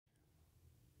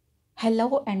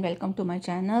Hello and welcome to my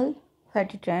channel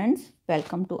Fatty Trends.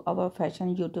 Welcome to our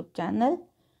fashion YouTube channel.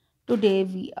 Today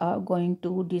we are going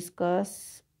to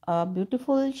discuss a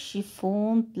beautiful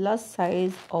chiffon plus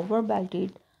size over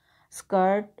belted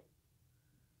skirt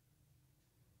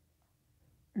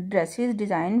dresses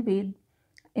designed with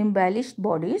embellished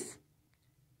bodies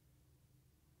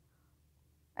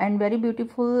and very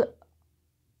beautiful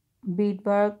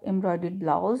beadwork embroidered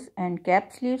blouse and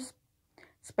cap sleeves.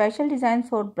 Special designs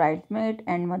for bridesmaid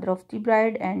and mother of the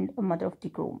bride and mother of the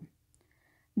groom.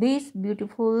 These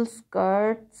beautiful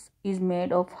skirts is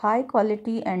made of high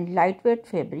quality and lightweight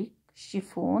fabric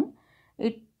chiffon.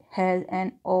 It has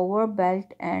an over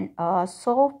belt and a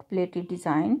soft plaited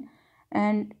design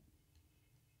and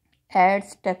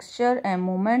adds texture and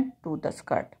movement to the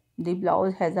skirt. The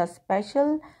blouse has a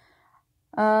special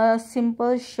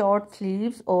simple short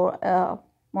sleeves, or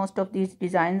most of these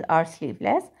designs are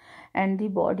sleeveless, and the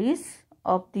bodies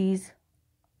of these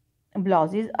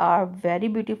blouses are very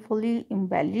beautifully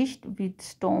embellished with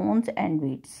stones and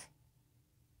beads,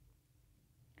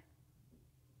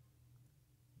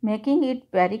 making it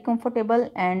very comfortable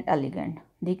and elegant.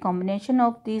 The combination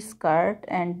of the skirt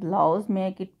and blouse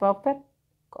make it perfect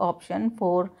option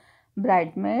for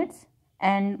bridesmaids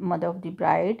and mother of the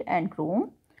bride and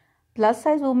groom. Plus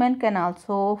size women can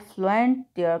also flaunt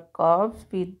their curves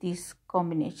with this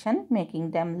combination,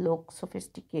 making them look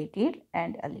sophisticated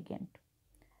and elegant.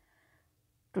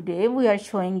 Today we are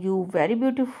showing you very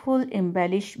beautiful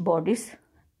embellished bodice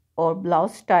or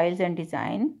blouse styles and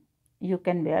design you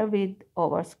can wear with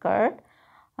overskirt,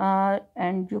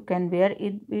 and you can wear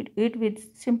it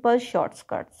with simple short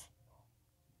skirts.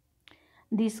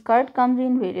 The skirt comes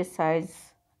in various sizes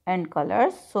and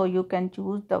colors, so you can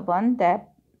choose the one that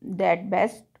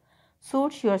best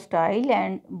suits your style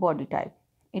and body type.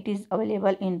 It is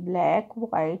available in black,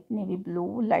 white, navy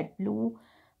blue, light blue,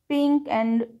 pink,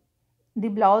 and the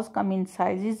blouse come in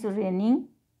sizes ranging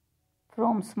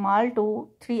from small to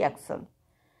 3XL,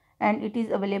 and it is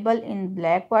available in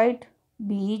black, white,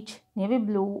 beige, navy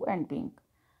blue and pink.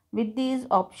 With these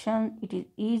options, it is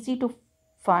easy to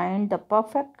find the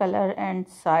perfect color and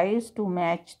size to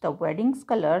match the wedding's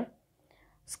color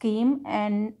scheme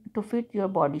and to fit your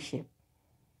body shape.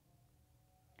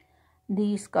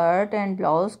 The skirt and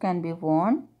blouse can be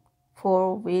worn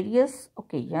for various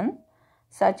occasions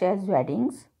such as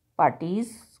weddings,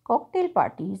 parties, cocktail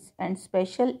parties and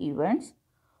special events.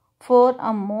 For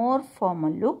a more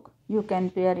formal look, you can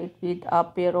pair it with a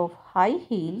pair of high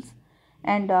heels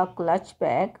and a clutch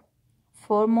bag.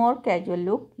 For more casual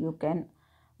look, you can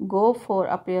go for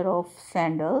a pair of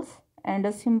sandals and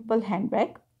a simple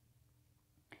handbag.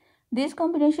 This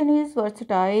combination is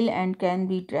versatile and can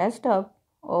be dressed up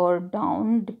or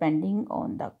down depending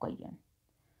on the occasion.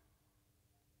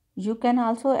 You can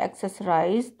also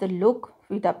accessorize the look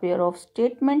with a pair of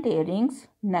statement earrings,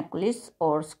 necklace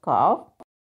or scarf.